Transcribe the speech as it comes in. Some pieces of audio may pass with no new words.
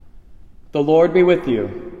The Lord be with you.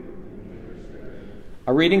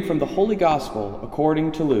 A reading from the Holy Gospel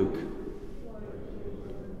according to Luke.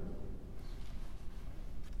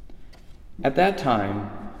 At that time,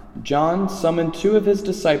 John summoned 2 of his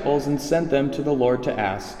disciples and sent them to the Lord to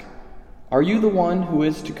ask, "Are you the one who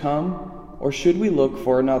is to come, or should we look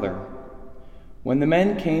for another?" When the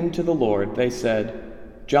men came to the Lord, they said,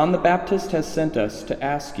 "John the Baptist has sent us to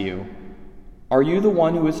ask you, 'Are you the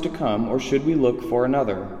one who is to come, or should we look for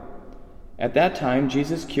another?'" At that time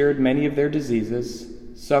Jesus cured many of their diseases,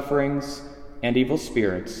 sufferings, and evil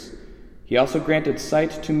spirits. He also granted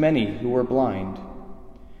sight to many who were blind.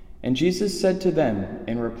 And Jesus said to them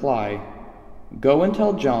in reply, "Go and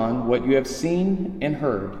tell John what you have seen and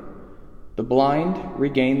heard. The blind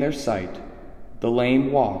regain their sight, the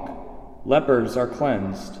lame walk, lepers are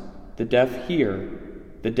cleansed, the deaf hear,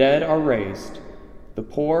 the dead are raised, the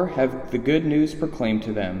poor have the good news proclaimed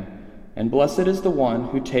to them, and blessed is the one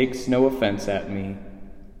who takes no offense at me."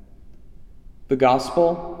 The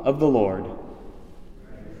Gospel of the Lord.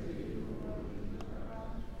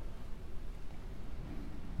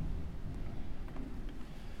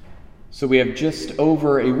 So we have just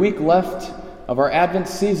over a week left of our Advent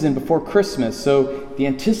season before Christmas. So the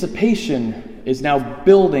anticipation is now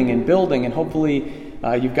building, and hopefully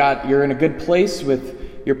you're in a good place with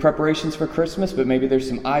your preparations for Christmas, but maybe there's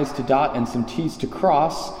some I's to dot and some T's to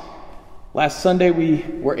cross. Last Sunday, we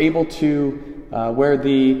were able to wear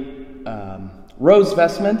the rose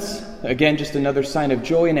vestments. Again, just another sign of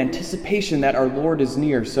joy and anticipation that our Lord is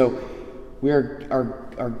near. So we are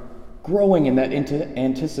growing in that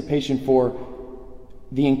anticipation for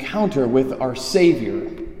the encounter with our Savior.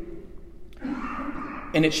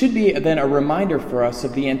 And it should be then a reminder for us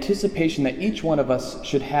of the anticipation that each one of us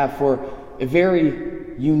should have for a very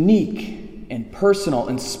unique and personal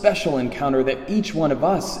and special encounter that each one of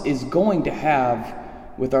us is going to have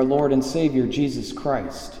with our Lord and Savior, Jesus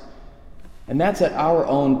Christ. And that's at our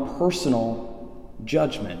own personal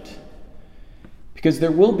judgment. Because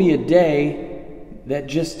there will be a day that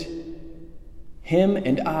just Him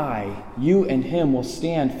and I, you and Him, will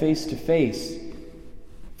stand face to face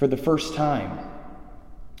for the first time.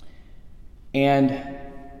 And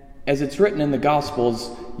as it's written in the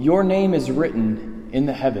Gospels, your name is written in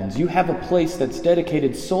the heavens. You have a place that's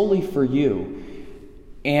dedicated solely for you,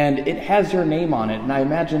 and it has your name on it. And I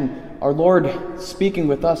imagine our Lord speaking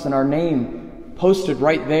with us and our name posted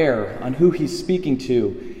right there on who He's speaking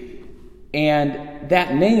to. And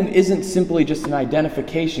that name isn't simply just an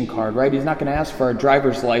identification card, right? He's not going to ask for our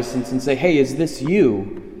driver's license and say, "Hey, is this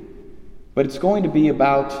you?" But it's going to be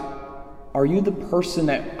about, are you the person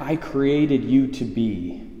that I created you to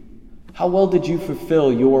be? How well did you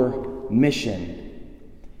fulfill your mission?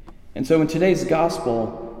 And so in today's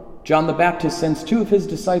gospel, John the Baptist sends 2 of his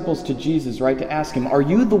disciples to Jesus, right, to ask him, "Are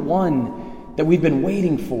you the one that we've been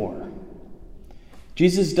waiting for?"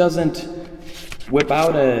 Jesus doesn't whip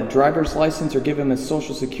out a driver's license or give him a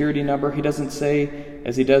social security number. He doesn't say,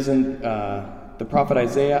 as he does in the prophet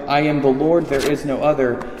Isaiah, "I am the Lord, there is no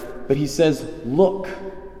other." But he says, "Look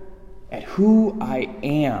at who I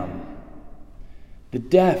am. The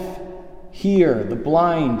deaf hear, the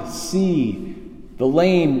blind see, the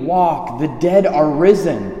lame walk, the dead are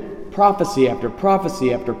risen." Prophecy after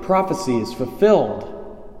prophecy after prophecy is fulfilled.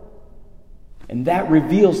 And that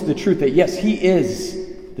reveals the truth that yes, He is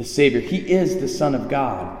the Savior. He is the Son of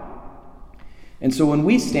God. And so when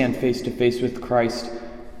we stand face to face with Christ,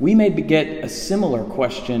 we may get a similar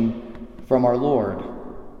question from our Lord.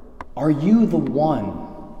 Are you the one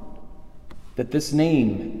that this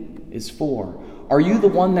name is for? Are you the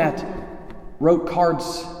one that wrote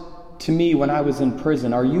cards to me when I was in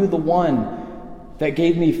prison? Are you the one that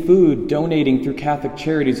gave me food donating through Catholic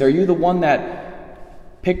Charities? Are you the one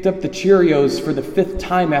that picked up the Cheerios for the 5th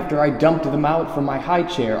time after I dumped them out from my high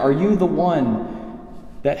chair? Are you the one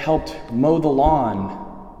that helped mow the lawn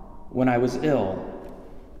when I was ill?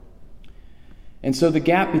 And so the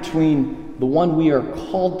gap between the one we are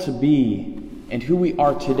called to be and who we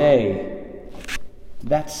are today,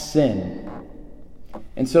 that's sin.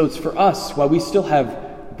 And so it's for us, while we still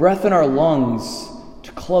have breath in our lungs,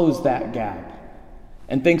 to close that gap.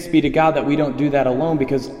 And thanks be to God that we don't do that alone,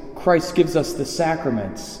 because Christ gives us the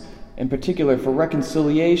sacraments, in particular for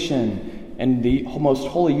reconciliation and the most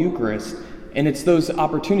holy Eucharist. And it's those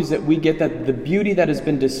opportunities that we get that the beauty that has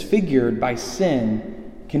been disfigured by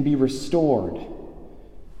sin can be restored.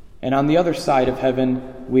 And on the other side of heaven,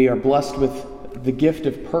 we are blessed with the gift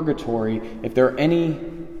of purgatory if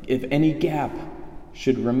any gap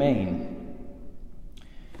should remain.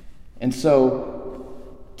 And so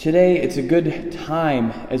today it's a good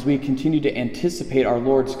time, as we continue to anticipate our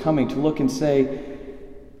Lord's coming, to look and say,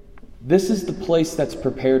 This is the place that's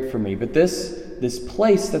prepared for me. But this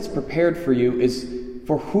place that's prepared for you is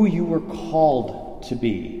for who you were called to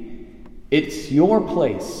be. It's your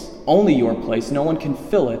place, only your place. No one can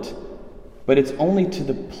fill it, but it's only to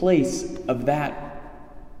the place of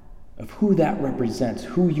who that represents,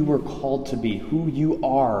 who you were called to be, who you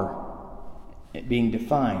are being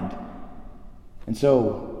defined. And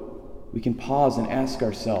so we can pause and ask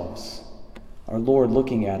ourselves, our Lord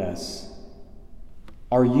looking at us,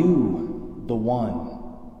 are you the one?